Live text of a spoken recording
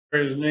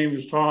His name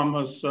is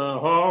Thomas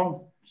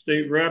Hall,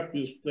 state rep,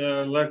 just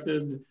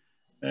elected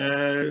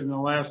in the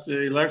last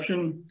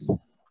election.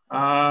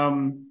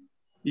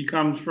 He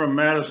comes from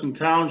Madison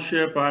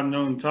Township. I've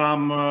known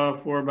Tom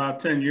for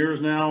about 10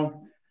 years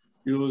now.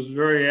 He was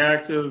very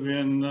active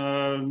in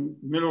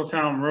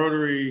Middletown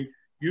Rotary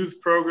youth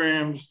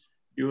programs.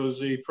 He was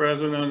the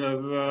president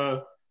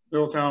of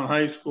Middletown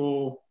High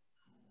School,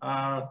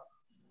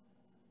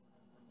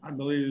 I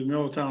believe the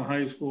Middletown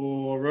High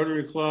School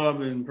Rotary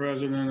Club, and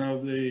president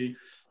of the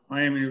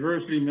Miami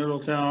University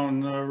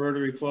Middletown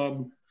Rotary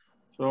Club.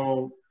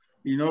 So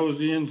he knows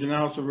the ins and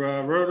outs of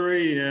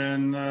Rotary,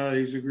 and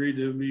he's agreed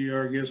to be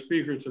our guest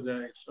speaker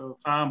today. So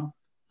Tom,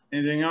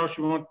 anything else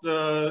you want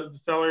to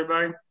tell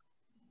everybody?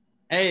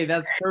 Hey,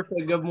 that's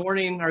perfect. Good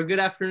morning or good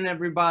afternoon,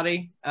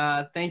 everybody.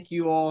 Thank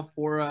you all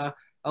for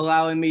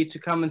allowing me to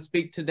come and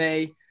speak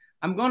today.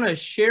 I'm going to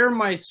share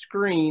my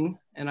screen,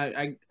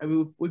 and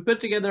we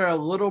put together a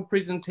little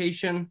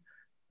presentation.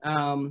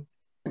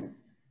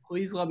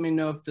 Please let me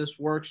know if this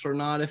works or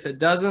not. If it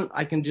doesn't,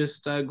 I can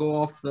just go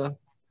off the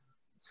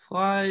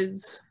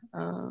slides.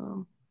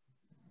 Let's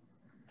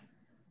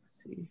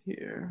see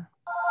here.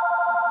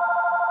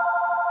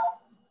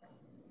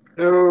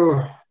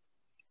 Oh,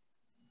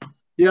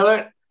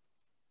 yeah,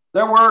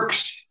 that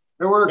works.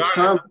 That works,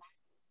 Tom.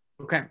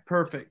 Okay,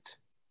 perfect.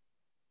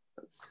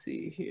 Let's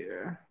see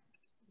here.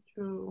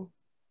 All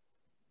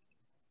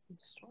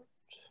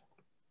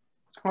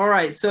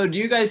right, so do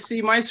you guys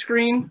see my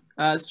screen?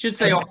 It should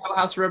say Ohio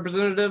House of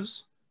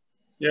Representatives.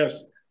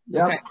 Yes.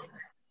 Yep. Okay,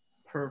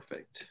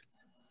 perfect.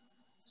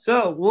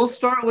 So we'll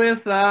start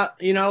with, a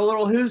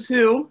little who's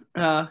who.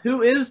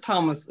 Who is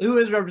Thomas? Who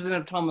is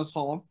Representative Thomas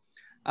Hall?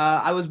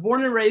 I was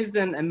born and raised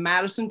in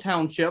Madison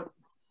Township,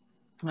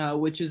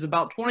 which is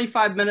about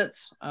 25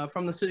 minutes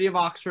from the city of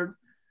Oxford.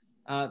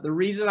 The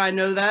reason I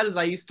know that is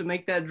I used to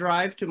make that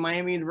drive to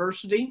Miami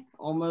University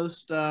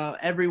almost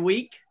every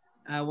week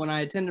when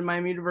I attended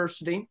Miami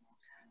University.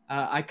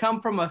 I come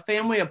from a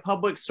family of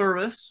public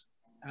service.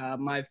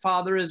 My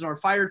father is our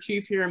fire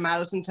chief here in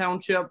Madison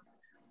Township.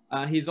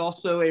 He's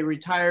also a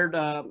retired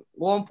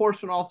law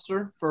enforcement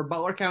officer for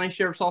Butler County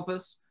Sheriff's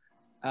Office.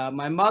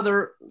 My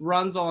mother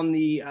runs on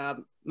the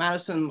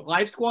Madison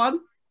Life Squad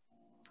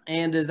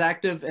and is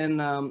active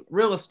in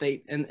real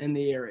estate in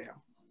the area.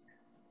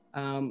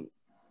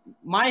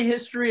 My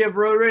history of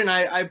Rotary, and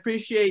I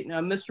appreciate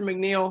Mr.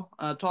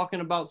 McNeil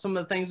talking about some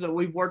of the things that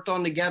we've worked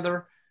on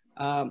together.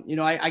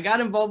 I got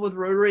involved with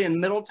Rotary in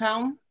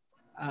Middletown.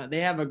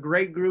 They have a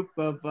great group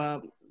of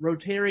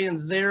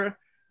Rotarians there,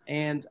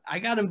 and I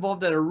got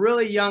involved at a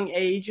really young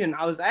age, and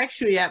I was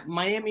actually at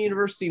Miami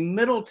University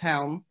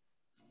Middletown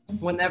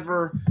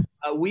whenever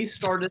we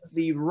started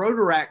the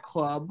Rotaract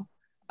Club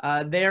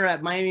there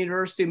at Miami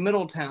University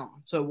Middletown.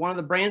 So one of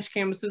the branch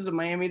campuses of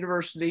Miami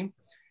University.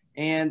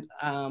 And,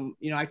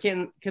 I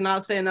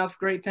cannot say enough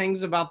great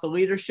things about the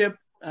leadership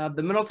of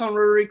the Middletown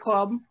Rotary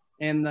Club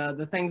and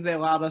the things they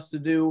allowed us to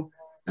do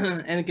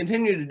and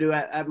continue to do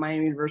at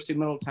Miami University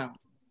Middletown.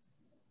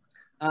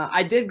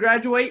 I did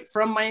graduate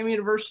from Miami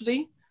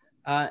University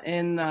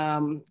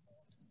in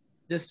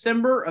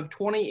December of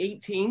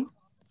 2018.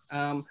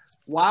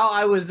 While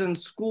I was in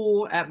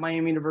school at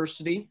Miami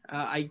University,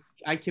 I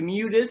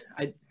commuted.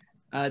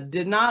 I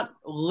did not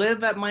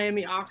live at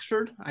Miami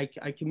Oxford. I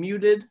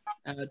commuted,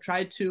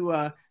 tried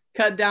to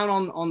cut down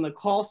on the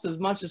cost as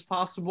much as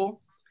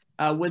possible.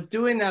 With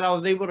doing that, I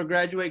was able to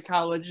graduate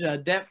college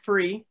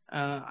debt-free.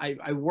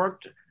 I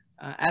worked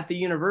at the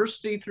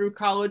university through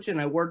college, and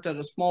I worked at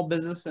a small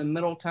business in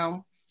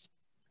Middletown.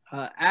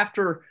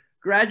 After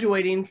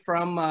graduating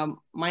from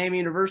Miami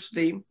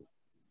University,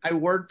 I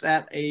worked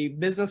at a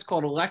business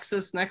called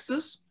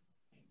LexisNexis,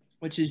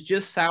 which is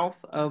just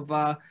south of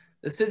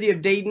the city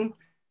of Dayton.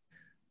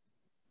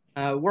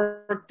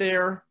 Worked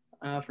there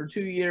for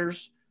 2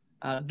 years.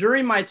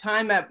 During my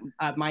time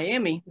at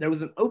Miami, there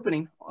was an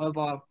opening of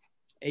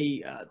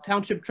a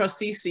township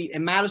trustee seat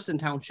in Madison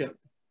Township.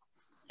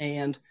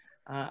 And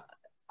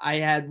I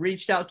had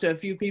reached out to a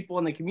few people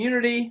in the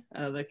community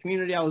I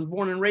was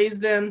born and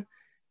raised in.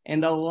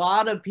 And a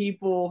lot of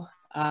people,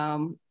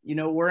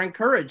 were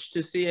encouraged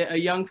to see a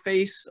young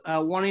face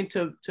wanting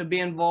to be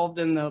involved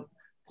in the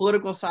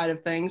political side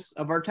of things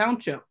of our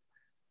township.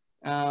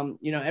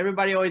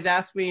 Everybody always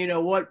asks me,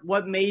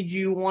 what made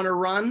you want to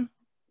run?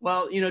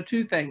 Well,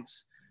 two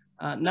things.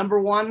 Number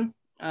one,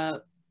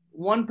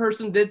 one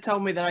person did tell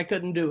me that I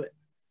couldn't do it.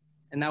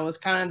 And that was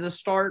kind of the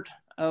start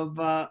of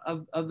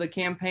the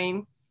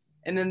campaign.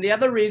 And then the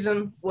other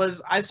reason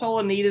was I saw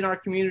a need in our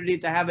community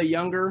to have a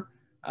younger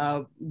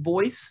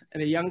voice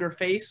and a younger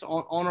face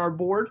on our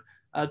board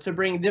to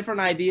bring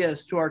different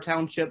ideas to our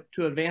township,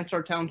 to advance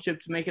our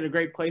township, to make it a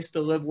great place to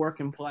live, work,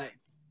 and play.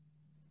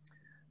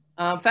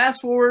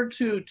 Fast forward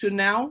to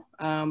now,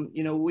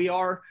 we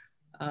are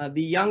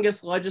the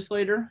youngest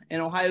legislator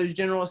in Ohio's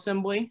General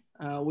Assembly.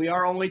 We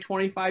are only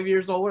 25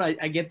 years old.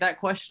 I get that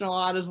question a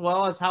lot as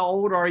well as how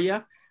old are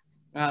you?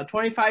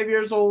 25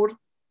 years old,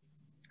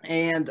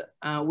 and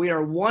we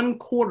are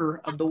 1/4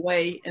 of the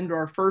way into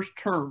our first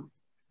term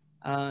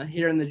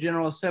here in the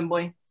General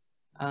Assembly.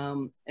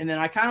 And then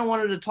I kind of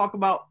wanted to talk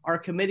about our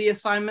committee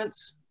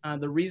assignments.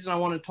 The reason I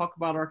want to talk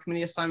about our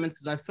committee assignments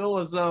is I feel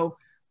as though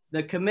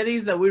the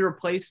committees that we were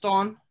placed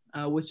on,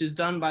 which is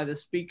done by the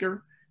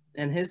speaker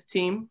and his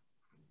team,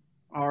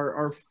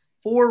 are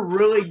 4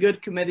 really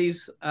good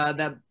committees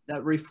that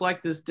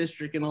reflect this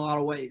district in a lot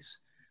of ways.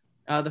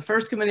 The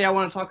first committee I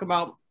want to talk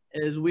about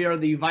is we are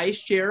the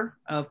vice chair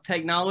of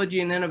technology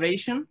and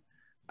innovation.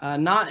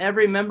 Not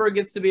every member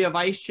gets to be a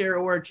vice chair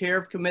or a chair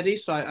of committee,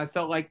 so I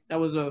felt like that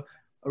was a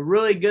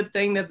really good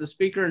thing that the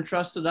speaker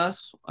entrusted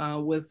us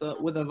with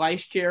a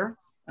vice chair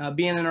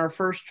being in our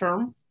first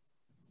term.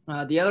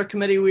 The other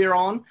committee we are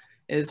on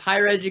is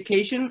higher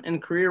education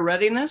and career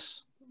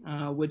readiness,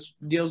 which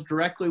deals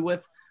directly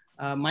with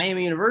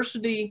Miami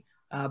University,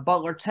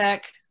 Butler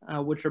Tech,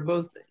 which are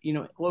both,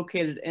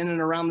 located in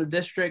and around the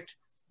district.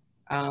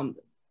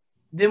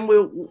 Then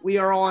we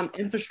are on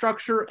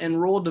infrastructure and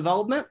rural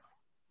development.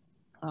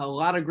 A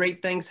lot of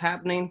great things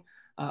happening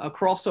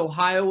across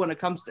Ohio when it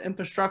comes to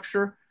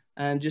infrastructure,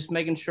 and just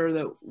making sure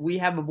that we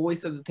have a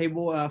voice at the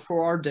table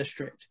for our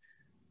district.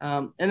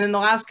 And then the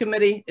last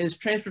committee is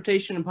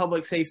transportation and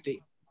public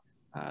safety.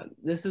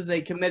 This is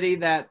a committee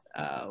that,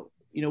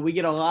 we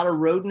get a lot of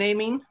road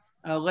naming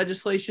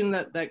legislation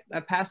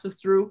that passes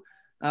through,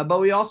 but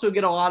we also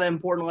get a lot of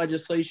important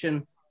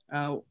legislation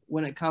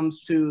when it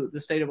comes to the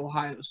state of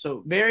Ohio.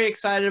 So very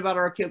excited about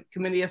our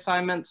committee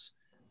assignments,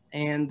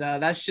 and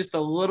that's just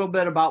a little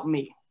bit about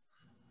me.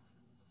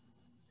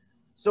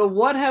 So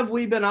what have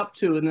we been up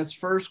to in this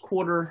first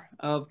quarter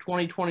of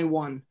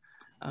 2021?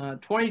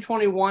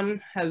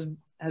 2021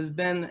 has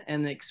been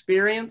an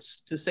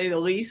experience, to say the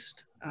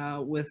least,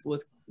 with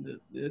the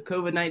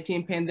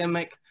COVID-19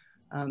 pandemic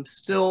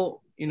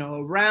still,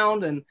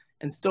 around, and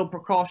still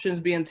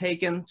precautions being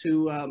taken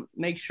to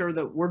make sure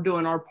that we're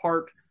doing our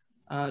part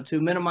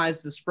to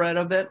minimize the spread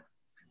of it.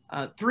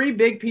 3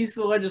 big pieces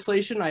of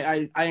legislation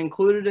I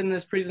included in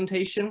this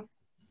presentation.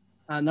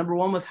 Number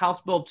 1 was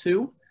House Bill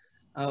 2,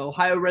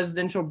 Ohio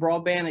Residential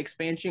Broadband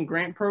Expansion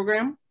Grant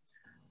Program.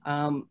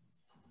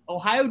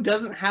 Ohio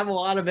doesn't have a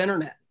lot of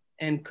internet,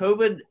 and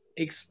COVID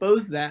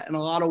exposed that in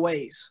a lot of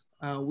ways.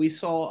 We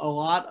saw a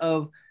lot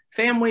of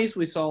families,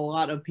 we saw a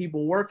lot of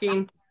people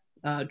working,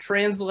 not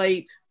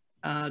translate,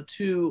 but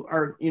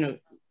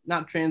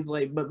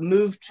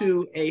move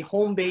to a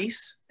home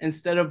base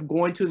instead of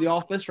going to the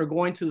office or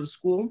going to the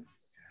school.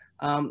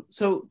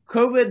 So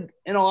COVID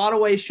in a lot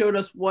of ways showed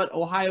us what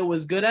Ohio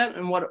was good at,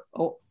 and what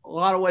a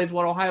lot of ways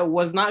what Ohio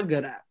was not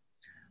good at.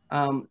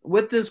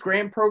 With this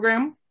grant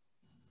program,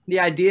 the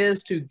idea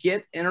is to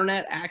get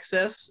internet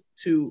access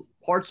to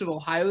parts of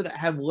Ohio that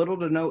have little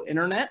to no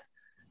internet.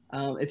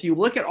 If you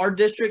look at our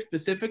district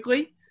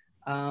specifically,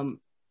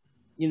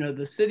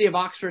 the city of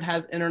Oxford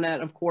has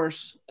internet, of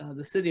course.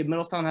 The city of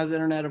Middletown has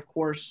internet, of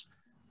course.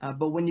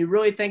 But when you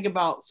really think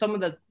about some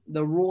of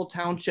the rural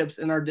townships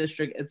in our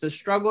district, it's a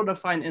struggle to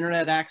find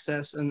internet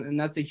access, and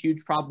that's a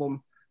huge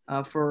problem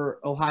for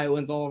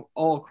Ohioans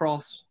all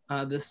across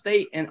the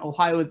state, and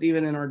Ohioans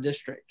even in our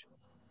district.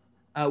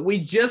 We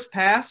just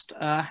passed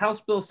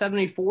House Bill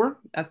 74.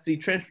 That's the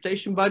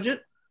transportation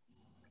budget.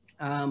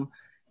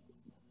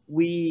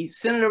 We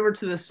sent it over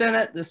to the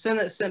Senate. The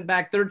Senate sent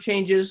back their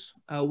changes.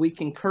 We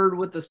concurred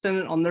with the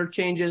Senate on their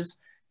changes,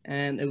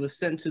 and it was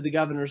sent to the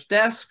governor's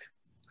desk.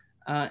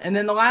 And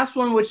then the last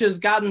one, which has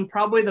gotten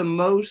probably the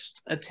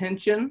most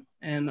attention,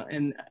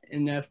 and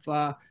if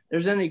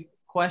there's any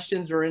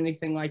questions or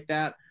anything like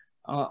that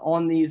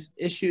on these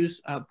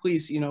issues,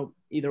 please,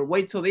 either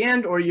wait till the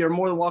end, or you're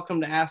more than welcome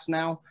to ask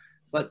now.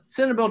 But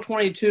Senate Bill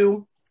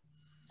 22,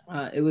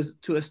 it was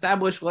to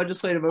establish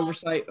legislative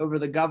oversight over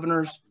the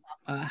governor's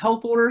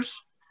health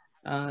orders,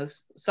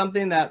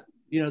 something that,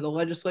 the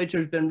legislature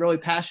has been really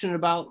passionate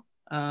about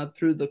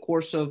through the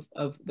course of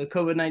the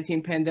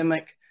COVID-19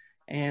 pandemic.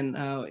 And,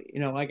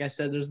 like I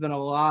said, there's been a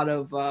lot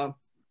of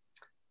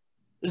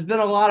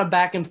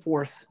back and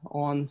forth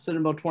on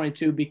Senate Bill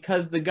 22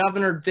 because the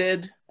governor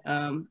did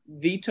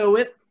veto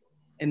it.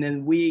 And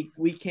then we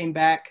came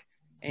back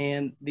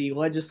and the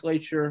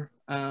legislature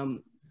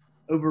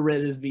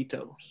overrid his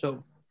veto.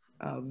 So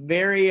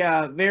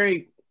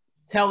very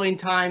telling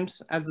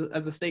times at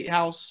the State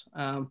House,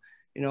 a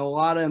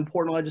lot of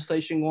important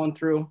legislation going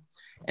through.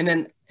 And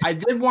then I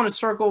did want to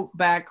circle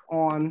back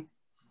on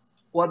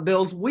what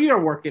bills we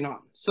are working on.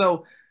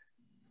 So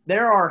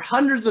there are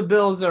hundreds of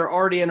bills that are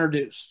already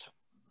introduced.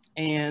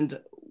 And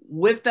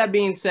with that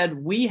being said,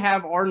 we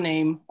have our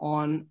name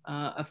on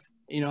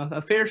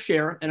a fair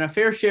share, and a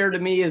fair share to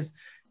me is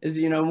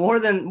more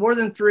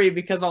than 3,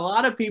 because a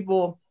lot of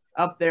people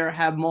up there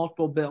have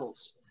multiple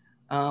bills.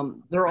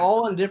 They're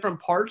all in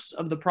different parts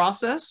of the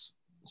process.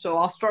 So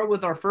I'll start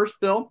with our first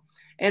bill.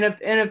 And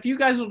if you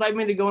guys would like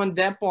me to go in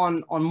depth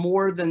on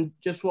more than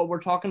just what we're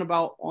talking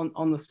about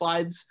on the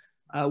slides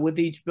with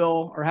each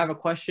bill, or have a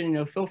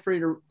question, feel free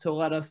to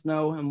let us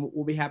know, and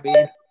we'll be happy to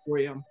answer for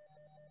you.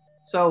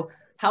 So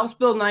House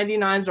Bill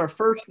 99 is our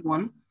first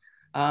one.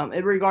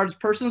 It regards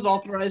persons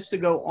authorized to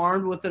go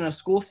armed within a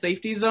school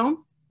safety zone.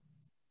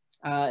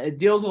 It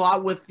deals a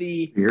lot with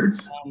the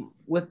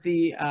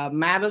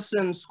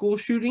Madison school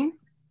shooting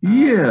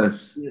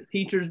Yes. The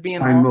teachers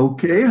being I'm off.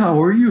 okay.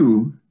 How are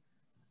you?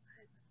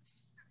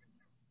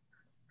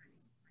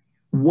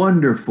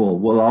 Wonderful.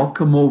 Well, I'll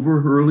come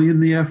over early in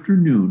the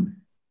afternoon.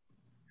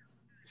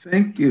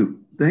 Thank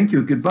you. Thank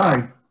you.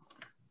 Goodbye.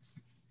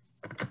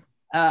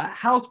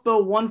 House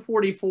Bill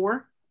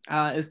 144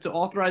 is to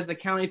authorize the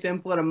county to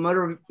implement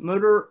a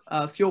motor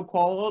fuel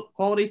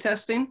quality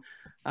testing.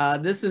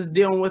 This is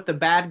dealing with the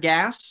bad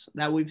gas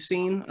that we've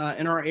seen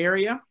in our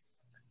area.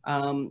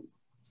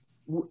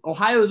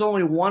 Ohio is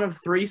only one of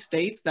 3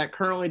 states that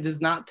currently does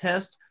not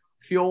test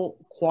fuel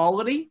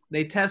quality.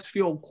 They test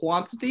fuel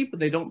quantity, but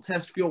they don't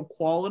test fuel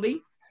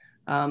quality.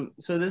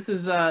 So this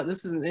is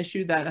an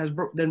issue that has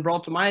been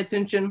brought to my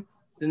attention.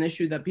 It's an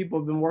issue that people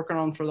have been working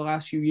on for the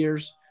last few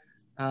years.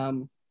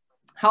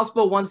 House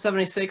Bill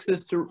 176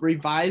 is to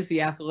revise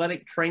the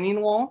athletic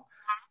training law.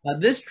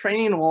 This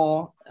training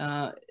law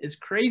is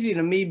crazy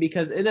to me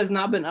because it has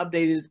not been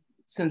updated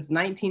since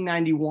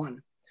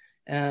 1991.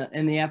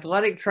 And the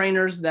athletic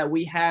trainers that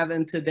we have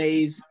in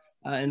today's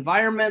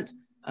environment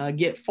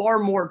get far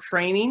more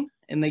training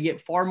and they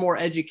get far more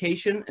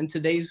education in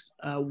today's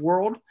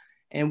world.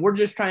 And we're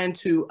just trying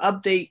to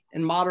update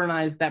and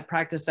modernize that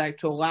practice act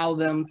to allow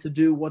them to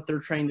do what they're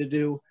trained to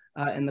do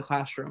in the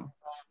classroom.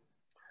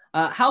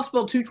 House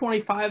Bill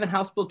 225 and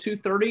House Bill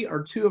 230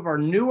 are 2 of our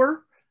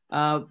newer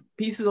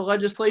pieces of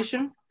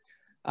legislation.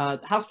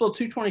 House Bill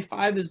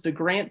 225 is to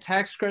grant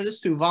tax credits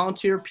to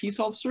volunteer peace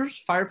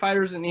officers,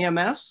 firefighters, and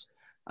EMS.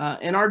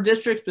 In our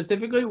district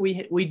specifically,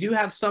 we do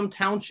have some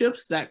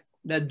townships that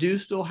do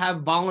still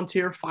have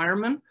volunteer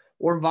firemen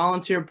or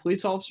volunteer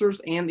police officers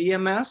and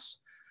EMS.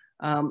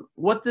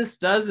 What this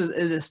does is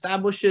it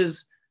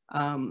establishes,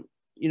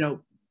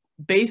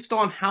 based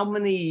on how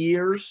many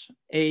years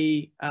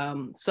a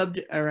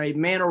subject or a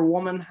man or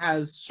woman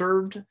has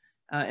served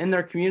in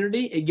their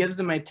community, it gives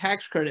them a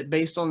tax credit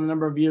based on the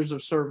number of years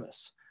of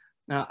service.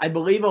 Now, I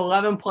believe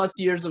 11 plus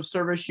years of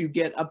service, you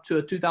get up to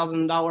a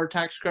 $2,000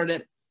 tax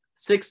credit.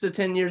 6 to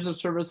 10 years of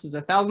service is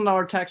a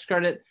 $1,000 tax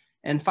credit,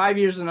 and 5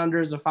 years and under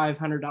is a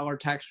 $500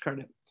 tax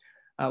credit.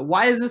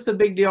 Why is this a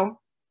big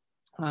deal?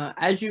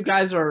 As you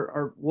guys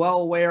are well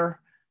aware,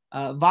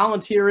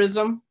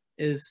 volunteerism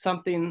is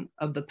something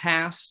of the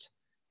past,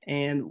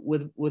 and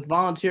with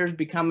volunteers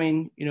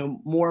becoming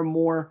more and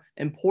more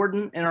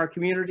important in our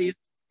communities,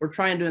 we're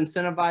trying to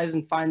incentivize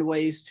and find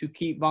ways to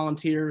keep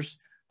volunteers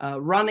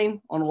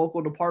running on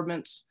local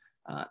departments.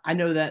 I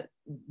know that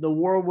the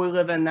world we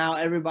live in now,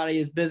 everybody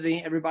is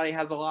busy. Everybody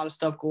has a lot of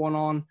stuff going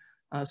on.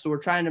 So we're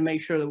trying to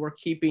make sure that we're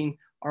keeping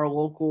our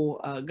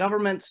local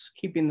governments,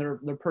 keeping their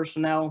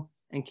personnel,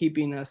 and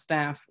keeping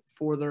staff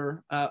for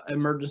their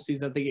emergencies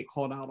that they get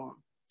called out on.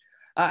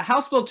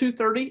 House Bill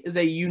 230 is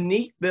a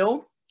unique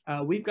bill.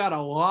 We've got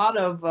a lot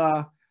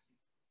of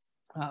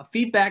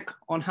feedback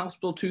on House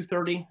Bill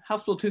 230.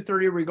 House Bill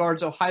 230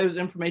 regards Ohio's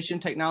information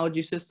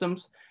technology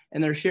systems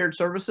and their shared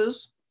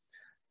services.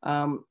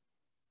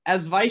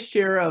 As Vice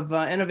Chair of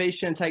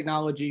Innovation and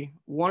Technology,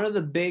 one of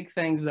the big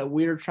things that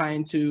we're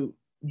trying to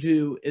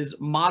do is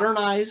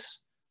modernize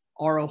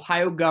our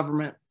Ohio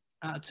government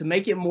to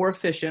make it more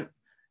efficient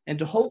and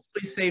to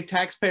hopefully save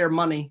taxpayer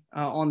money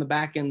on the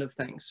back end of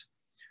things.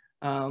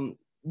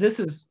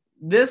 This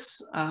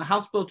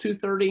House Bill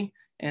 230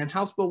 and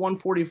House Bill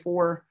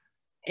 144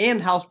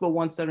 and House Bill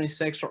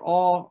 176 are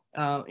all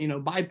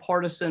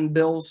bipartisan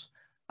bills.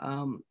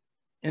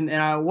 And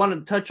I want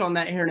to touch on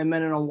that here in a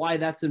minute on why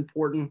that's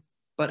important.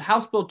 But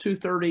House Bill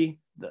 230,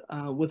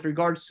 with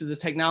regards to the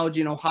technology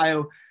in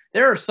Ohio,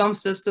 there are some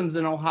systems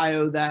in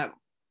Ohio that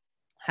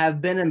have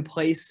been in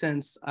place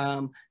since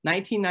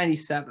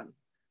 1997.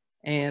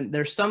 And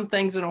there's some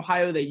things in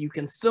Ohio that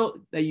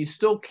you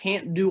still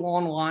can't do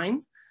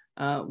online.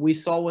 We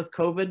saw with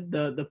COVID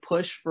the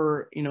push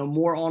for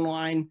more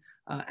online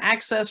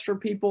access for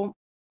people.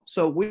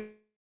 So we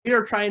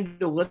are trying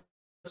to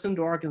listen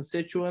to our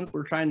constituents.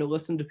 We're trying to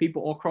listen to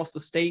people all across the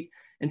state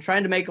and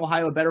trying to make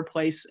Ohio a better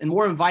place and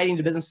more inviting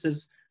to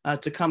businesses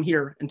to come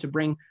here and to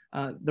bring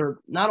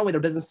not only their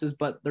businesses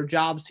but their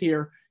jobs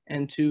here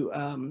and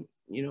to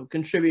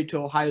contribute to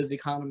Ohio's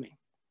economy.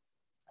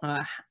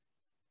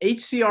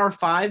 HCR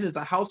 5 is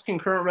a House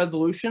concurrent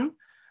resolution.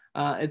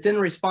 It's in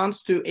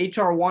response to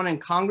HR 1 in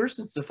Congress.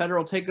 It's the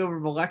federal takeover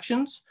of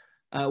elections.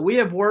 We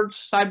have worked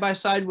side by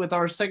side with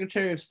our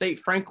Secretary of State,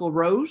 Frank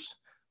LaRose,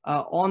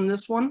 on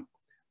this one.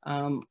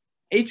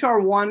 HR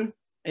 1,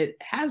 it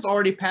has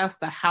already passed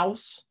the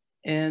House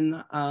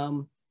in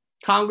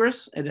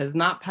Congress. It has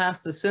not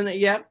passed the Senate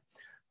yet.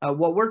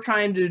 What we're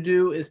trying to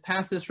do is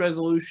pass this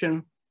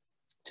resolution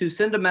to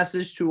send a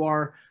message to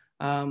our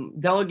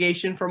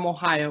delegation from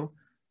Ohio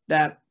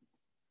that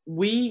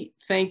we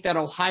think that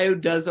Ohio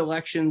does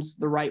elections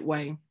the right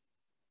way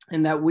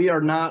and that we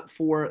are not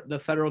for the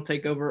federal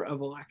takeover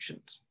of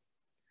elections.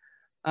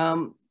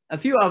 A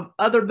few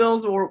other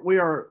bills we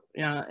are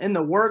in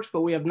the works,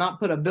 but we have not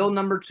put a bill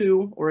number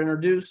to or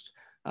introduced.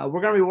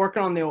 We're going to be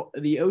working on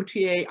the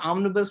OTA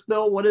omnibus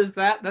bill. What is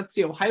that? That's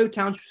the Ohio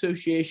Township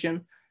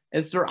Association.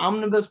 It's their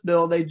omnibus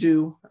bill they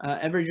do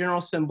every General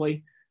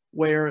Assembly,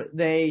 where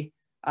they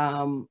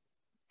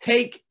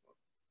take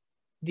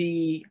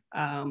the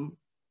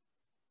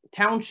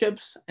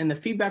townships and the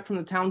feedback from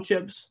the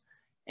townships,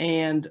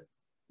 and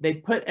they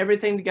put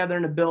everything together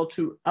in a bill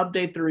to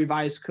update the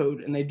revised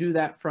code, and they do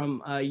that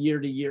from year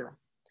to year.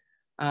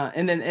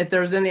 And then if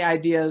there's any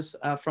ideas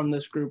from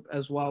this group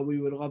as well, we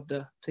would love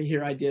to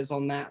hear ideas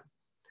on that.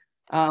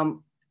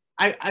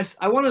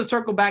 I wanted to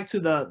circle back to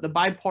the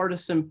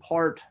bipartisan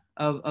part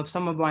of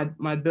some of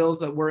my bills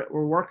that we're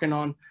working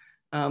on.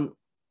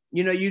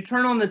 You know, you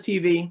turn on the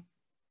TV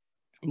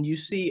and you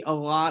see a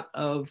lot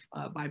of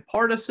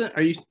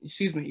you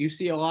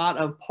see a lot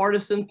of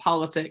partisan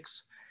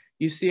politics.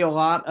 You see a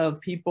lot of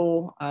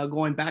people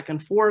going back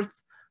and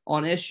forth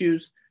on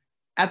issues.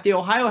 At the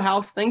Ohio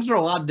House, things are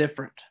a lot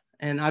different,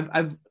 and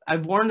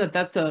I've learned that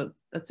that's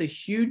a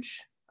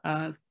huge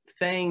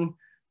thing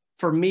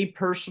for me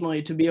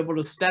personally, to be able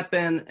to step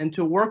in and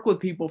to work with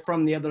people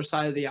from the other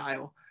side of the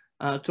aisle,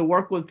 to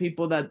work with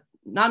people that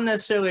not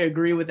necessarily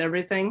agree with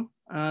everything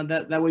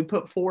that we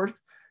put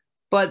forth,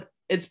 but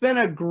it's been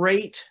a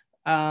great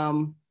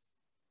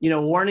you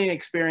know, learning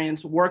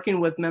experience working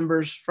with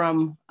members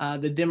from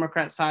the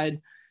Democrat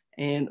side,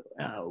 and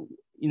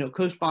you know,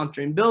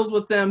 co-sponsoring bills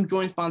with them,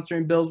 joint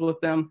sponsoring bills with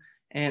them.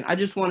 And I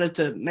just wanted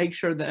to make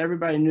sure that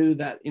everybody knew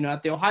that, you know,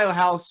 at the Ohio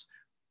House,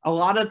 a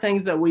lot of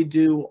things that we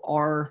do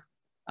are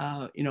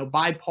you know,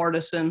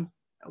 bipartisan,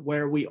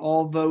 where we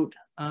all vote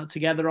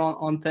together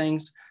on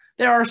things.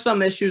 There are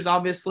some issues,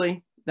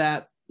 obviously,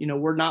 that, you know,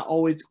 we're not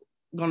always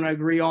going to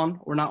agree on,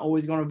 we're not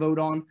always going to vote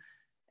on.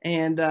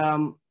 And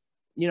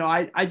you know,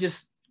 I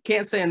just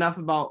can't say enough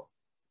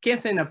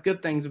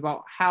good things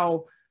about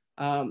how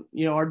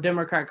you know, our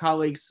Democrat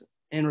colleagues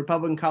and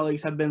Republican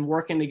colleagues have been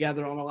working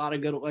together on a lot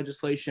of good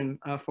legislation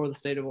for the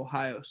state of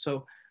Ohio.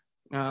 So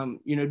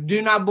you know,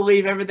 do not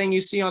believe everything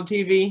you see on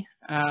TV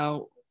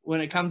when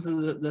it comes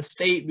to the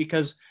state,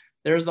 because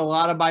there's a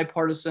lot of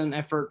bipartisan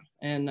effort,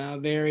 and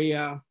very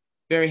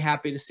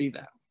happy to see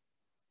that.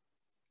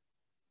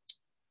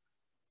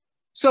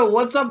 So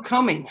what's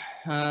upcoming?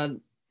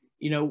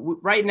 You know,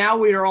 right now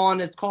we are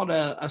on, it's called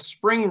a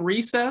spring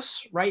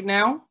recess right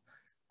now.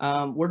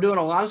 We're doing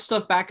a lot of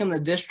stuff back in the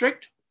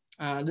district.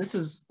 This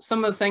is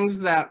some of the things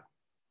that,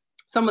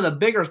 some of the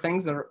bigger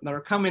things that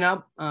are coming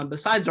up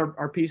besides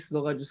our pieces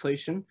of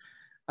legislation.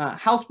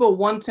 House Bill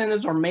 110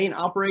 is our main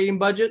operating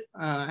budget.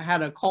 I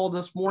had a call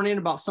this morning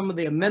about some of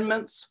the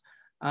amendments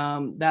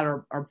that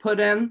are put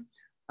in.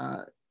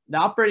 The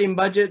operating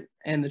budget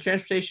and the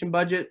transportation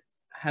budget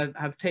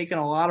have taken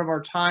a lot of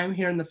our time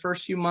here in the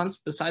first few months,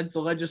 besides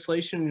the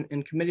legislation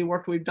and committee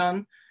work we've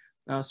done.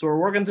 So we're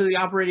working through the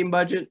operating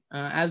budget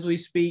as we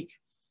speak.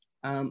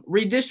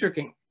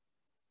 Redistricting.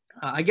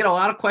 I get a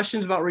lot of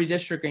questions about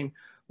redistricting.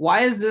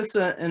 Why is this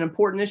an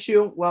important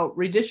issue? Well,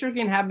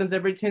 redistricting happens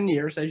every 10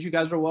 years, as you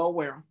guys are well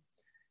aware.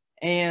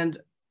 And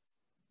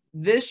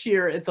this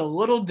year, it's a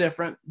little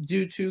different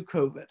due to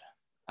COVID.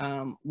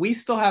 We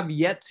still have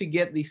yet to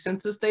get the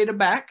census data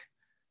back.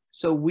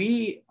 So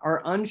we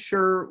are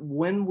unsure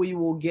when we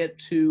will get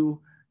to,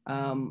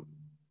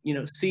 you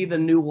know, see the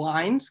new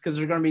lines, because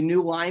there's going to be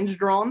new lines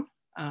drawn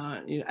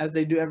you know, as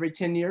they do every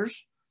 10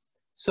 years.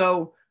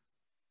 So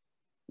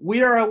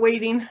we are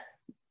awaiting,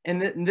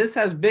 and this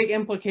has big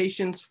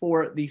implications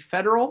for the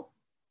federal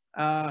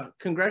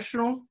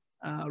congressional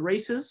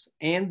races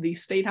and the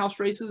state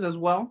house races as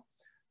well.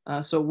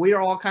 So we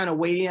are all kind of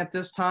waiting at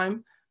this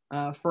time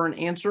for an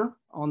answer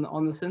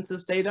on the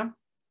census data.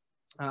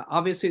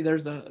 Obviously,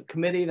 there's a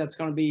committee that's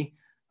going to be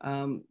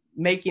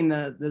making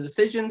the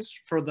decisions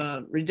for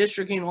the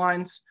redistricting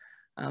lines.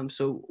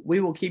 So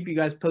we will keep you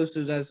guys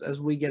posted as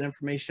we get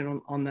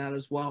information on that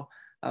as well.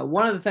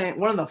 One of the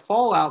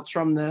fallouts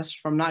from this,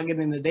 from not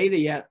getting the data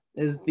yet,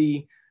 is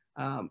the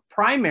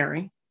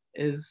primary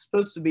is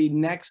supposed to be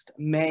next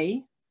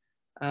May.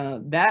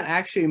 That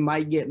actually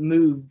might get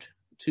moved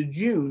to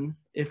June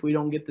if we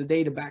don't get the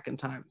data back in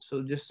time.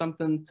 So just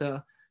something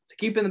to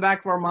keep in the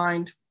back of our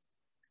mind.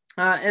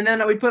 And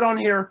then we put on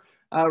here,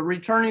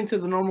 returning to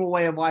the normal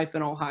way of life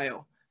in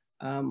Ohio.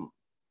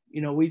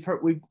 You know, we've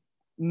heard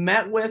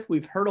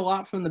a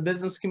lot from the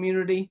business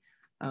community.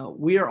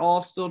 We are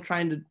all still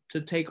trying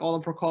to take all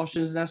the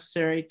precautions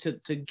necessary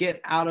to get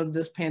out of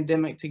this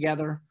pandemic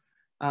together.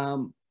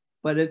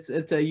 But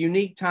it's a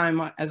unique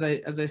time, as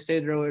I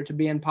stated earlier, to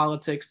be in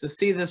politics, to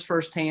see this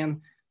firsthand,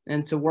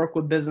 and to work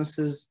with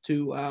businesses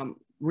to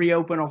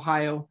reopen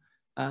Ohio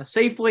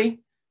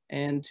safely,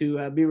 and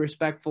to be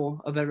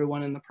respectful of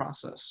everyone in the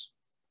process.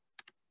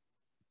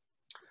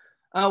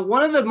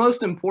 One of the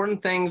most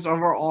important things of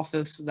our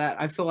office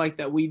that I feel like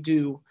that we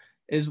do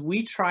is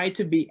we try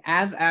to be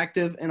as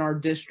active in our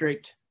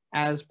district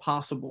as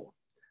possible.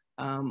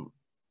 You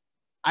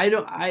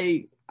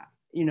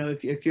know,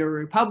 if you're a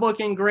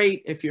Republican,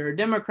 great. If you're a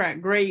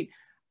Democrat, great.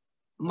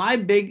 My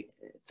big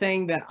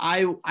thing that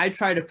I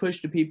try to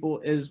push to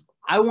people is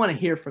I want to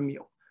hear from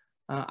you.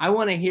 I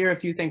want to hear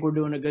if you think we're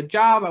doing a good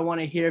job. I want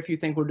to hear if you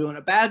think we're doing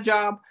a bad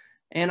job.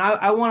 And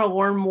I want to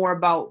learn more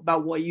about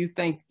what you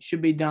think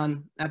should be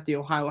done at the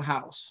Ohio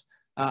House.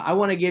 I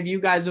want to give you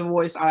guys a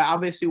voice. I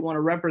obviously want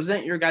to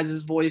represent your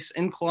guys' voice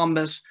in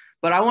Columbus,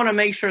 but I want to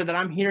make sure that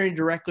I'm hearing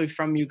directly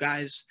from you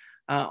guys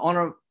on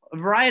a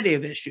variety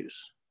of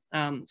issues.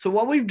 So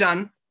what we've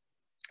done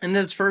in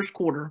this first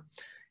quarter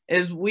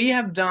is we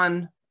have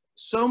done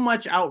so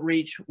much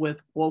outreach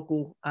with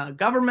local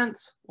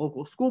governments,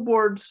 local school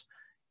boards,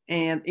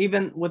 and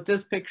even with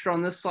this picture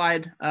on this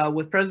slide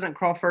with President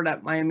Crawford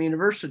at Miami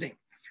University.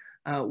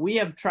 We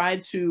have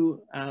tried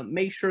to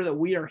make sure that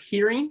we are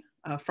hearing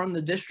from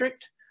the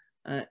district,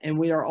 and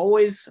we are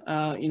always,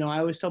 I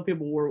always tell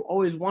people we're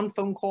always one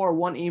phone call or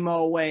one email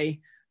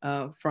away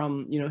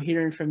from,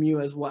 hearing from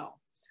you as well.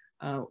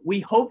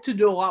 We hope to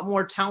do a lot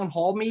more town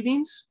hall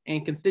meetings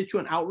and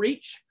constituent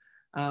outreach.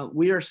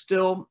 We are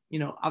still,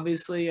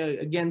 obviously,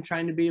 again,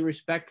 trying to be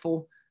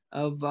respectful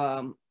of,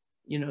 the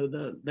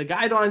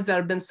guidelines that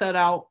have been set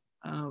out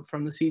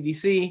from the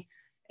CDC,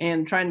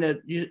 and trying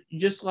to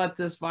just let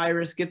this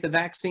virus, get the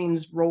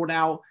vaccines rolled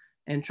out,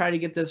 and try to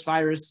get this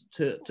virus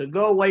to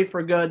go away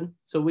for good,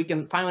 so we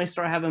can finally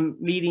start having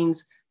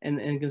meetings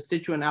and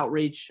constituent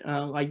outreach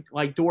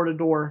like door to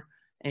door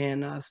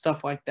and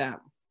stuff like that.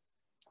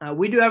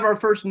 We do have our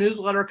first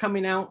newsletter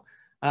coming out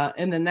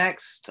in the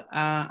next,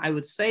 I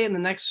would say in the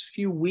next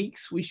few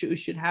weeks, we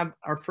should have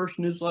our first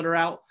newsletter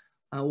out.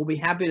 We'll be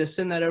happy to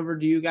send that over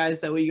to you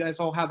guys. That way you guys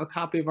all have a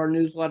copy of our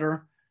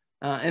newsletter.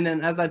 And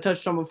then, as I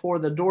touched on before,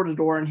 the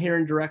door-to-door and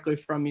hearing directly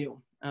from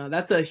you.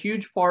 That's a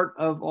huge part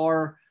of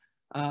our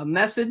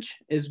message,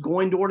 is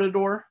going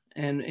door-to-door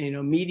and,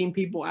 meeting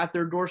people at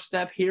their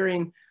doorstep,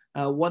 hearing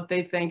what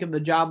they think of the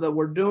job that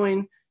we're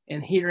doing,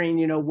 and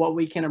hearing, what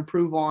we can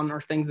improve on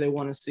or things they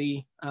want to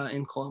see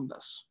in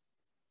Columbus.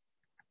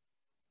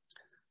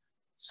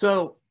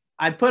 So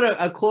I put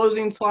a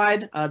closing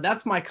slide.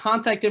 That's my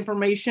contact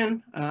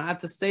information at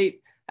the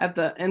state,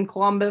 in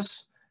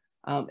Columbus.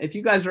 If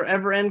you guys are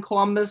ever in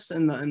Columbus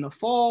in the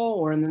fall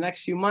or in the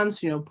next few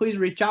months, please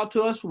reach out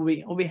to us.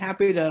 We'll be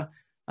happy to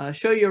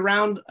show you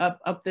around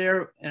up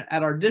there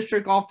at our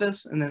district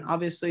office. And then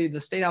obviously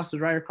the State House is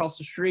right across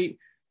the street.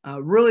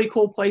 Really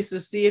cool place to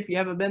see if you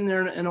haven't been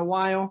there in a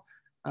while.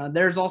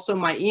 There's also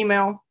my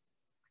email.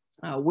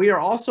 We are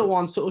also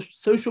on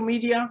social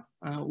media.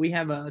 We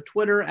have a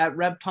Twitter at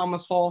Rep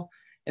Thomas Hall,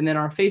 and then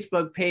our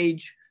Facebook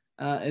page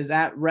is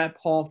at Rep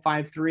Hall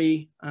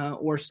 53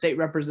 or State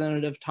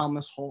Representative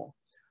Thomas Hall.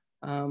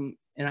 And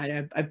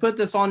I put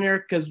this on there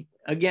because,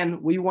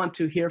 again, we want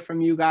to hear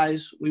from you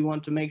guys. We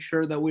want to make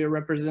sure that we are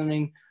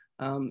representing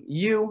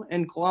you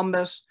in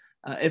Columbus.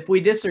 If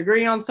we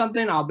disagree on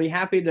something, I'll be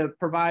happy to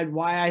provide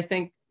why I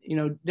think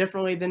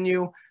differently than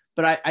you.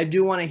 But I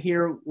do want to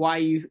hear why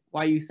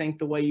you think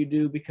the way you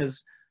do,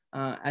 because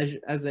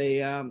as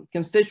a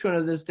constituent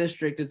of this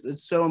district,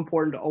 it's so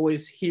important to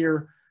always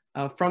hear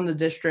from the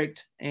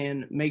district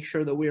and make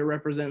sure that we are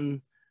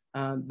representing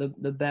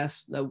the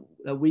best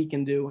that we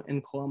can do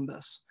in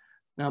Columbus.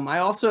 I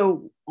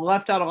also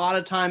left out a lot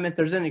of time. If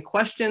there's any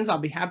questions, I'll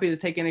be happy to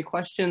take any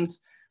questions.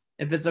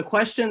 If it's a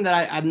question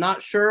that I'm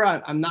not sure,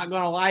 I'm not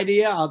going to lie to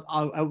you.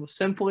 I will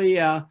simply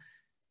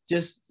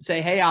just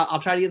say, hey,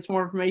 I'll try to get some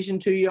more information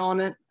to you on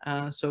it.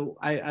 So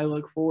I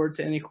look forward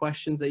to any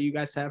questions that you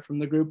guys have from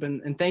the group.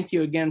 And thank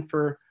you again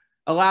for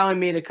allowing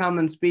me to come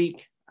and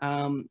speak.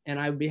 And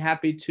I'd be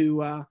happy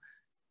to,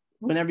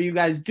 whenever you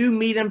guys do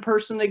meet in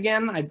person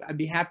again, I'd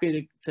be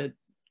happy to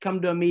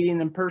come to a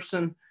meeting in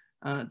person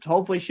to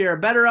hopefully share a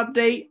better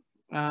update,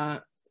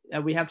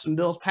 that we have some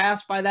bills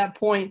passed by that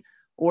point,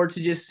 or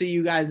to just see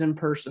you guys in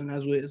person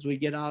as we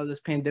get out of this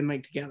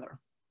pandemic together.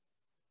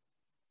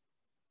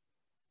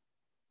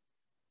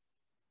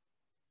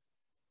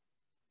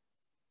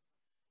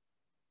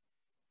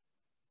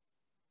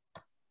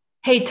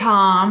 Hey,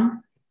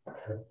 Tom.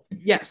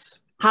 Yes.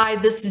 Hi,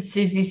 this is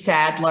Susie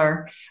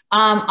Sadler.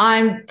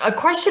 I'm a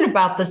question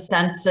about the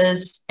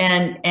census,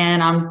 and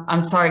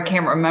I'm sorry, I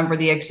can't remember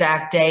the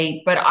exact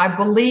date, but I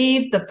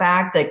believe the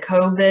fact that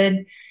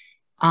COVID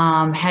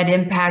had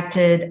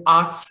impacted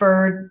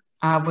Oxford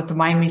with the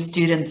Miami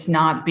students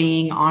not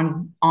being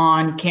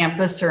on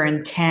campus or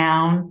in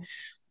town,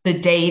 the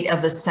date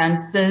of the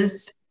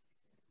census.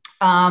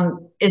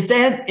 Is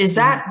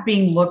that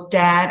being looked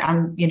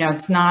at?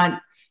 It's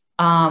not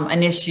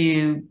an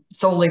issue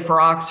solely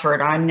for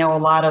Oxford. I know a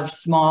lot of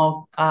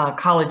small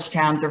college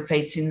towns are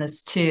facing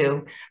this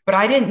too, but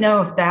I didn't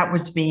know if that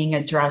was being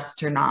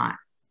addressed or not.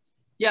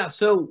 Yeah,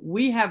 so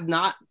we have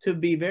not, to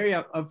be very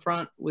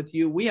upfront with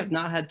you, we have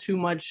not had too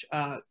much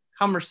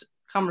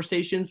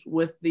conversations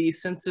with the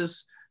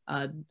census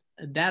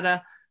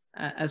data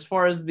as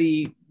far as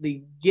the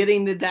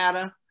getting the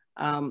data.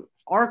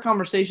 Our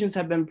conversations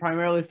have been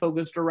primarily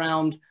focused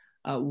around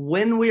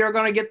when we are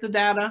going to get the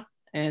data,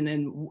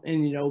 and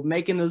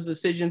making those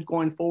decisions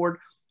going forward.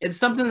 It's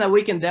something that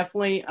we can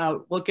definitely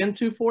look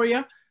into for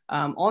you.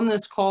 On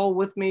this call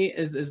with me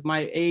is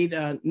my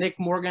aide, Nick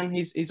Morgan.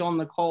 He's on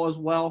the call as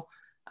well.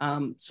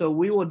 So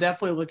we will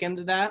definitely look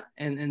into that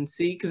and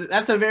see, because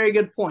that's a very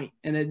good point.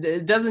 And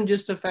it doesn't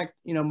just affect,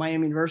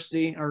 Miami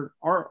University or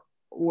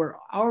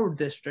our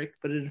district,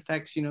 but it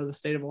affects, the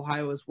state of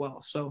Ohio as well.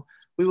 So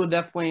we will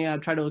definitely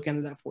try to look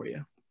into that for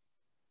you.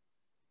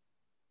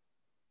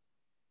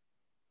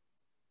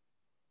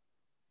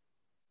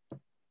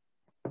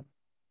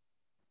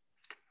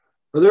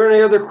 Are there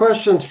any other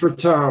questions for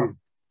Tom?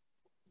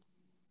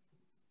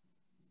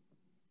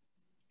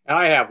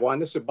 I have one.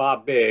 This is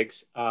Bob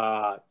Biggs.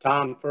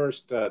 Tom,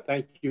 first,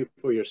 thank you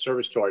for your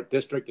service to our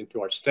district and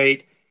to our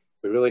state.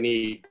 We really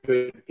need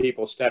good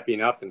people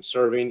stepping up and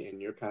serving in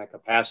your kind of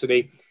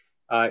capacity.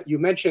 You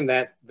mentioned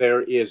that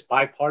there is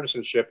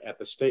bipartisanship at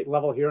the state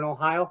level here in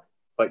Ohio,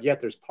 but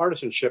yet there's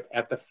partisanship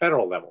at the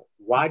federal level.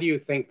 Why do you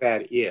think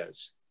that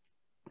is?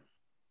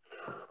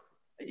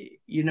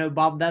 You know,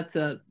 Bob, that's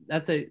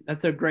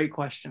a great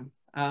question.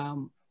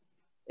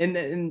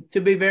 And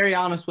to be very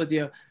honest with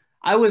you,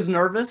 I was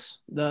nervous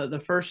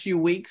the first few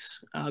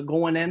weeks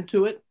going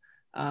into it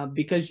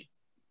because,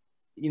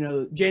 you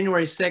know,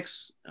 January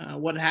 6th,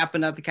 what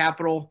happened at the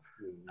Capitol,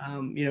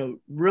 you know,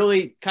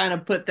 really kind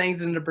of put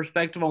things into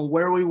perspective on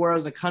where we were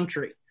as a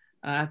country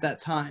at that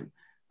time.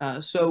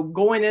 So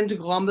going into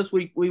Columbus,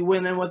 we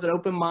went in with an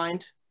open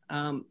mind,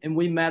 and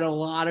we met a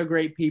lot of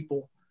great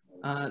people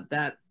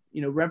that,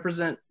 you know,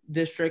 represent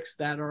districts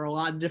that are a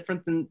lot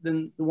different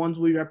than the ones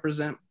we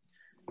represent.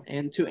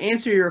 And to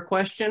answer your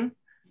question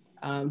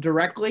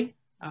directly,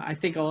 I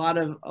think a lot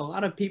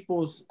of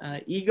people's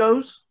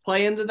egos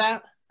play into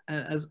that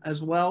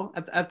as well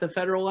at the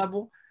federal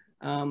level.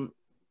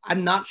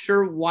 I'm not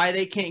sure why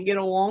they can't get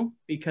along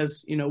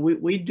because, you know,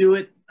 we do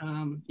it,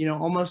 you know,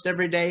 almost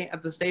every day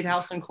at the State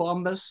House in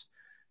Columbus.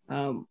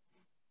 And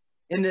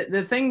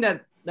the thing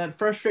that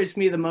frustrates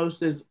me the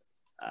most is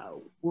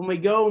when we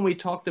go and we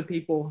talk to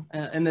people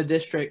in the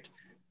district,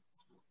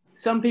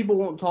 some people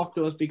won't talk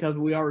to us because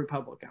we are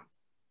Republican.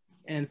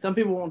 And some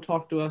people won't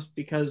talk to us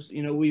because,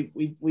 you know,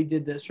 we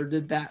did this or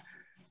did that.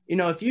 You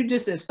know,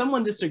 if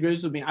someone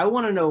disagrees with me, I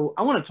want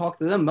to talk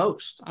to them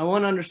most. I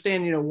want to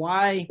understand, you know,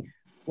 why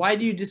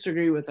do you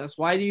disagree with us?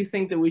 Why do you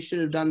think that we should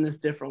have done this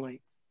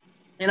differently?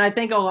 And I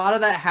think a lot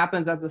of that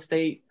happens at the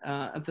state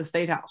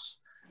house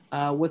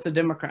with the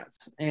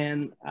Democrats.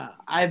 And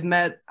I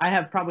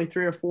have probably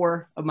 3 or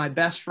 4 of my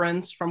best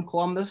friends from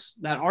Columbus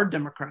that are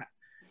Democrat.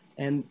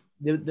 And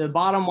the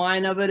bottom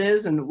line of it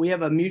is, and we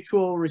have a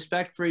mutual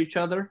respect for each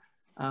other.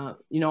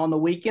 You know, on the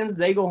weekends,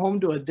 they go home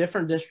to a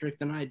different district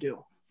than I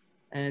do.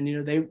 And,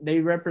 you know, they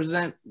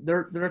represent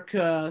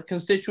their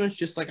constituents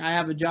just like I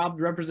have a job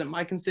to represent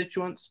my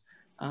constituents.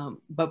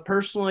 But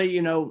personally,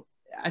 you know,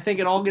 I think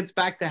it all gets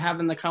back to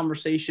having the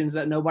conversations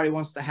that nobody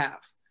wants to have.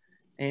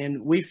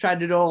 And we've tried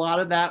to do a lot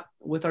of that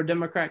with our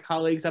Democrat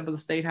colleagues up at the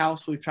State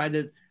House. We've tried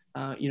to,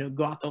 you know,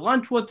 go out to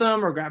lunch with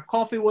them or grab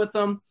coffee with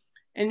them.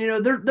 And, you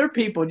know, they're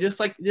people just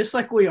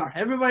like we are.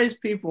 Everybody's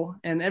people,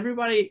 and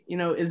everybody, you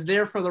know, is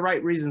there for the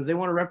right reasons. They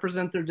want to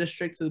represent their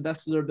district to the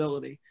best of their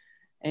ability.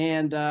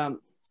 And,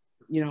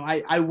 you know,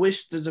 I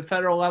wish at the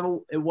federal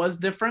level it was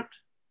different.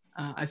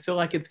 I feel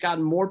like it's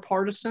gotten more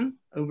partisan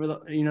over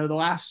the, you know, the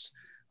last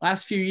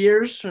few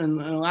years and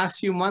the last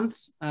few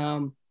months.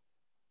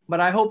 But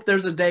I hope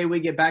there's a day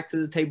we get back to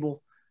the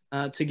table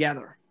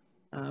together.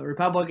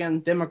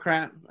 Republican,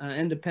 Democrat,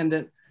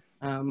 Independent,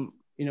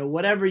 you know,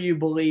 whatever you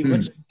believe,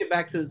 let's just get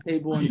back to the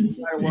table and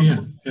try to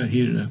work. Yeah,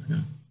 heat it up. Yeah.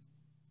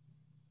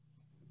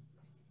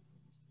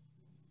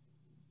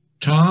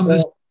 Tom,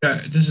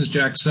 this is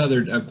Jack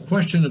Southard. A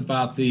question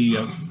about the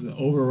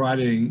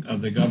overriding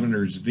of the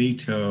governor's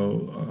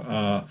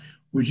veto.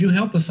 Would you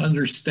help us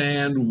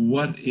understand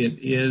what it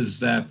is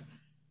that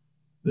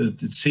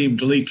it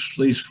seemed, at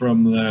least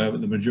from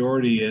the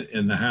majority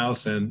in the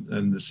House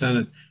and the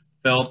Senate,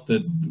 felt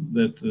that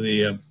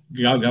the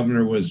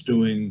governor was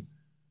doing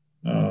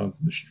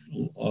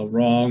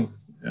wrong?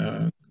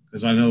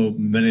 Because I know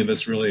many of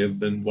us really have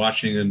been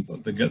watching, and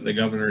the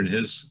governor and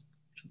his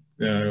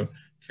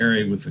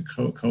carrying with the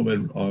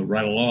COVID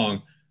right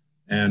along,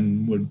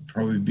 and would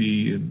probably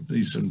be, at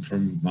least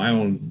from my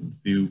own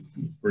view,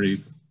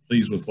 pretty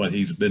pleased with what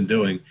he's been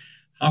doing.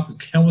 Help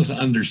us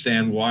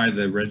understand why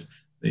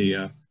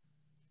the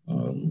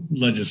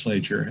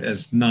legislature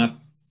has not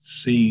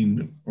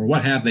seen, or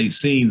what have they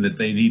seen that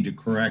they need to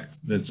correct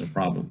that's a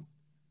problem?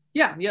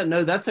 Yeah,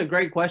 no, that's a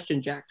great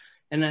question, Jack,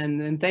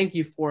 and thank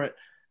you for it.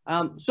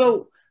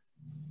 So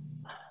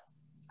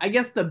I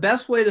guess the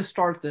best way to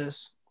start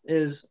this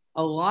is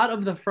a lot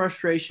of the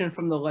frustration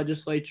from the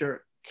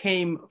legislature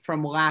came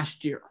from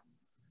last year.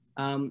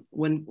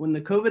 When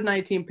the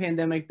COVID-19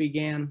 pandemic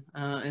began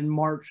in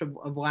March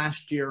of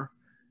last year,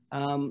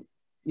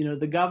 you know,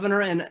 the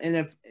governor, and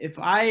if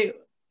I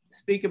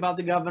speak about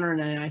the governor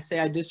and I say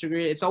I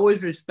disagree, it's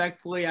always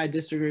respectfully I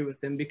disagree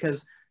with him,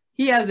 because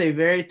he has a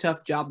very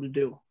tough job to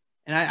do.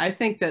 And I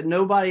think that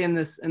nobody in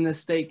this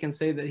state can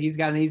say that he's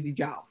got an easy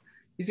job.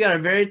 He's got a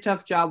very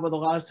tough job with a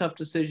lot of tough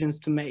decisions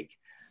to make.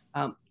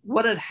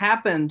 What had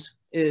happened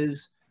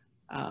is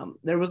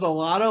there was a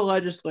lot of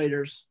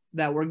legislators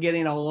that were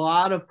getting a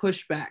lot of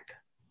pushback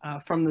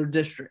from their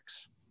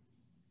districts.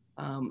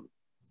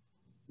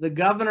 The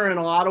governor, in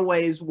a lot of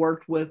ways,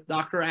 worked with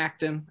Dr.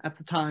 Acton at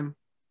the time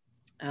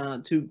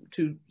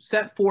to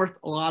set forth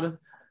a lot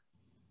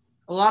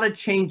of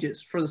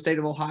changes for the state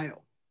of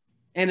Ohio.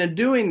 And in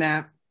doing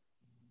that,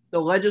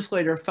 the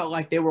legislator felt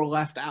like they were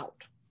left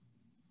out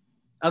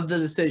of the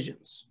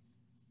decisions.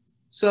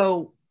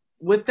 So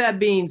with that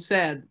being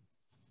said,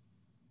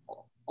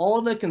 all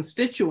the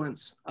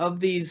constituents of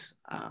these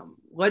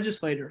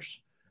legislators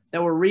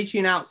that were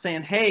reaching out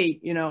saying, hey,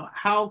 you know,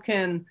 how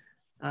can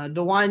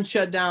DeWine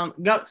shut down,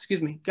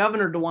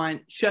 Governor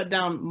DeWine shut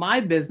down my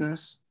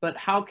business, but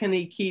how can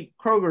he keep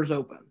Kroger's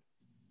open?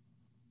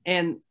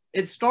 And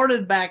it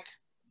started back,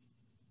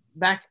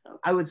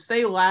 I would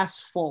say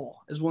last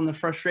fall is when the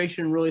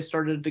frustration really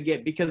started to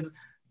get, because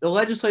the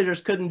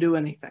legislators couldn't do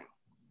anything.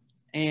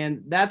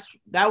 And that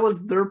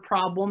was their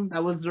problem.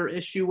 That was their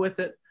issue with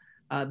it.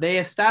 They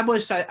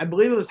established, I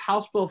believe it was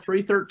House Bill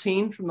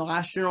 313 from the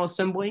last General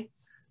Assembly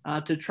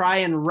to try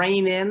and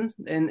rein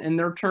in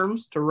their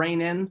terms, to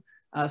rein in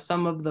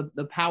some of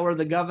the power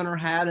the governor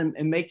had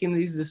in making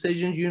these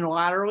decisions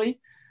unilaterally.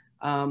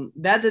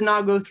 That did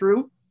not go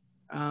through.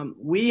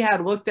 We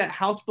had looked at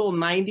House Bill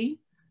 90,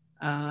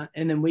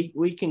 and then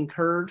we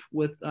concurred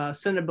with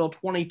Senate Bill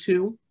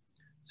 22.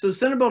 So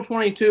Senate Bill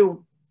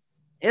 22,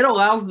 it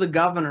allows the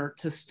governor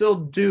to still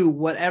do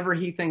whatever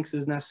he thinks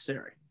is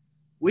necessary.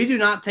 We do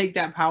not take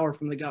that power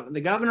from the governor.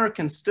 The governor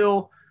can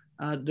still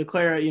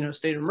declare, you know,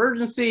 state of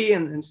emergency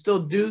and still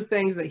do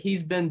things that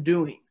he's been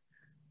doing.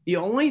 The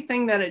only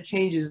thing that it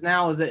changes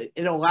now is that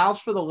it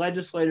allows for the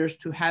legislators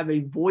to have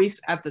a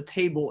voice at the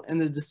table in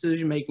the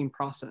decision-making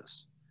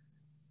process.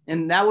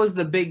 And that was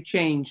the big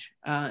change.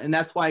 And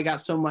that's why I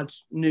got so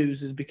much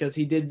news, is because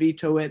he did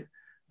veto it.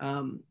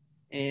 And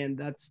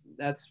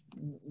that's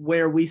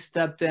where we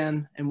stepped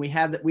in, and we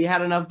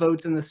had enough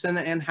votes in the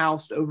Senate and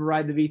House to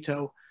override the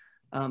veto.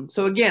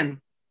 So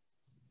again,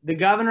 the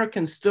governor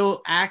can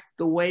still act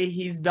the way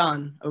he's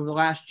done over the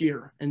last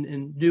year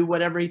and do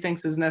whatever he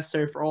thinks is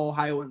necessary for all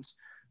Ohioans.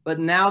 But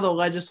now the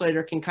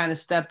legislature can kind of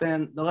step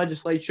in and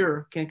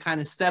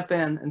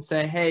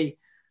say, hey,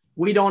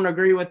 we don't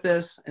agree with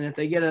this. And if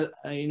they get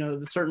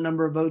the certain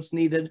number of votes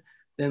needed,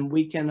 then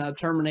we can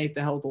terminate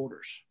the health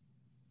orders.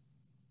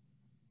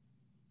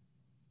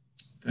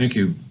 Thank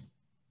you.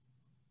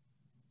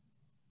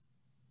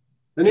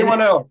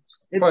 Anyone else?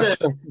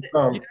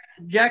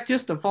 Jack,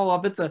 just to follow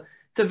up, it's a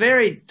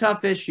very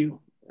tough issue.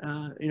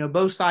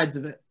 Both sides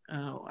of it.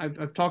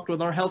 I've talked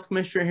with our health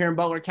commissioner here in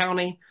Butler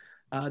County.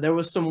 There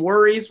was some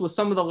worries with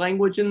some of the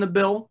language in the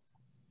bill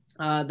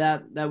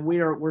that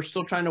we're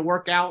still trying to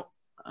work out.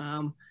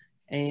 I'm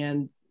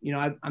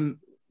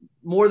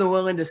more than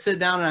willing to sit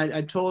down. And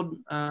I told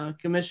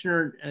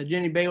Commissioner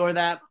Jenny Baylor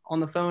that on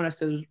the phone. I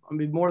said, I'd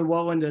be more than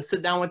willing to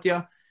sit down with you.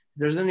 If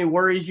there's any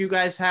worries you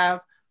guys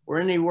have or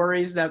any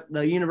worries that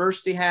the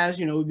university has,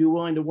 we'd be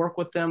willing to work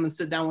with them and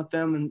sit down with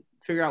them and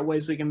figure out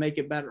ways we can make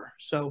it better.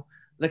 So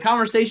the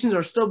conversations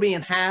are still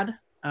being had,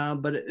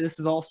 but this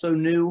is also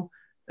new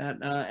that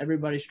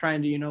everybody's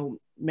trying to,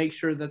 make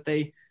sure that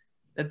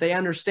they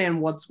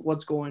understand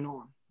what's going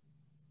on.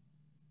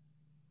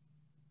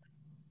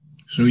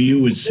 So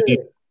you would see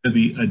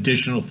maybe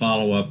additional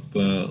follow-up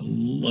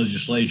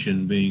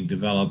legislation being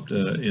developed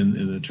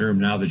in the term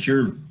now that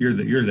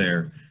you're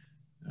there.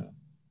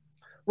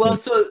 Well,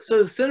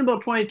 so Senate Bill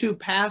 22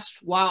 passed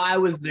while I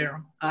was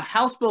there.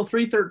 House Bill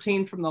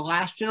 313 from the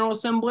last General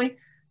Assembly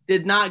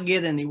did not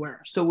get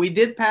anywhere. So we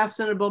did pass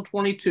Senate Bill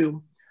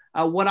 22.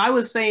 What I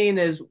was saying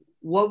is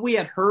what we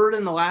had heard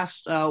in the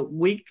last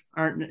week,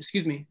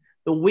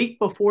 the week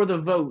before the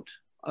vote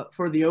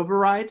for the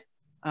override,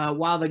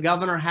 while the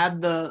governor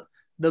had the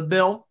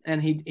bill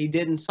and he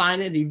didn't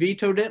sign it, he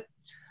vetoed it.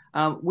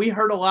 We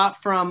heard a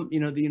lot from,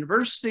 the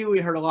university.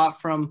 We heard a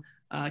lot from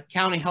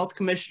county health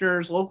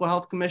commissioners, local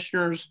health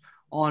commissioners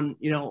on,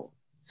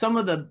 some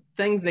of the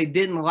things they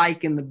didn't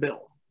like in the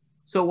bill.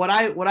 So what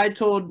I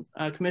told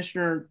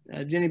Commissioner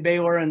Jenny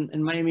Baylor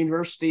and Miami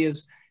University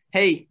is,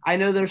 hey, I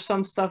know there's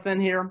some stuff in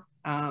here.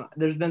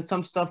 There's been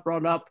some stuff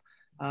brought up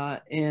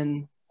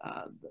in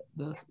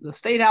the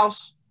State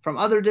House from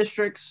other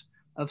districts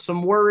of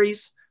some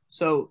worries.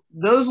 So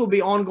those will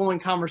be ongoing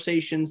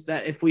conversations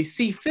that if we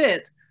see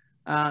fit,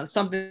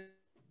 something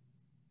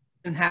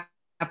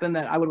happen,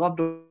 that I would love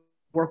to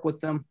work with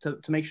them to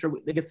make sure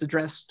it gets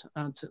addressed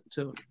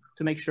to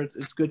make sure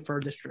it's good for our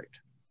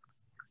district.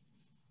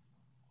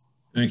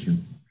 Thank you.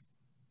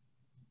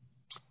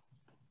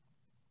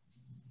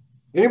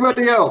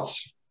 Anybody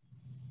else?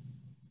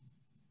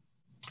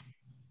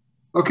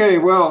 Okay,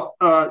 well,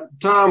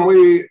 Tom,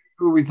 we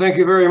thank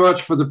you very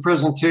much for the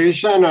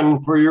presentation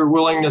and for your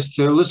willingness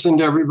to listen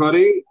to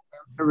everybody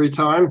every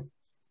time.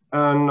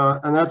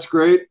 And that's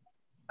great.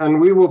 And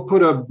we will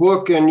put a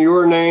book in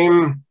your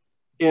name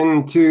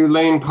into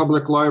Lane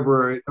Public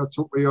Library. That's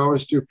what we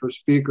always do for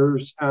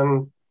speakers.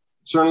 And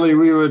certainly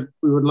we would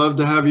love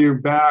to have you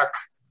back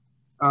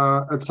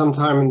at some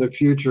time in the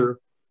future.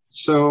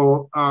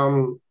 So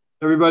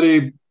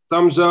everybody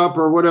thumbs up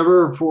or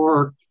whatever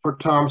for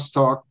Tom's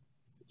talk.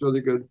 It's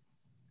really good.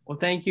 Well,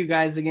 thank you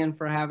guys again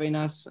for having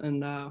us.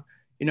 And,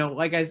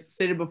 like I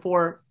stated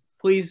before,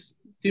 please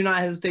do not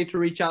hesitate to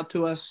reach out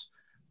to us.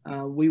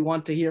 We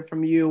want to hear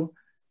from you.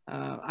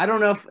 I don't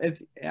know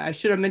if I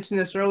should have mentioned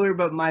this earlier,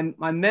 but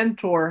my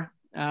mentor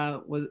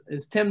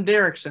is Tim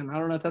Derrickson. I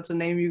don't know if that's a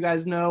name you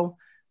guys know,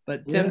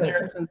 but Tim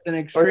Derrickson's been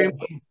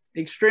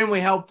extremely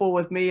helpful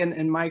with me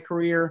in my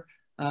career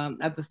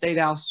at the State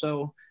House.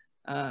 So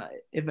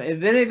if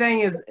anything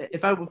is,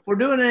 if we're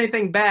doing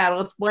anything bad,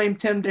 let's blame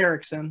Tim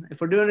Derrickson.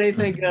 If we're doing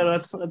anything good,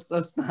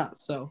 let's not.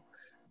 So,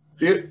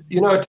 you know.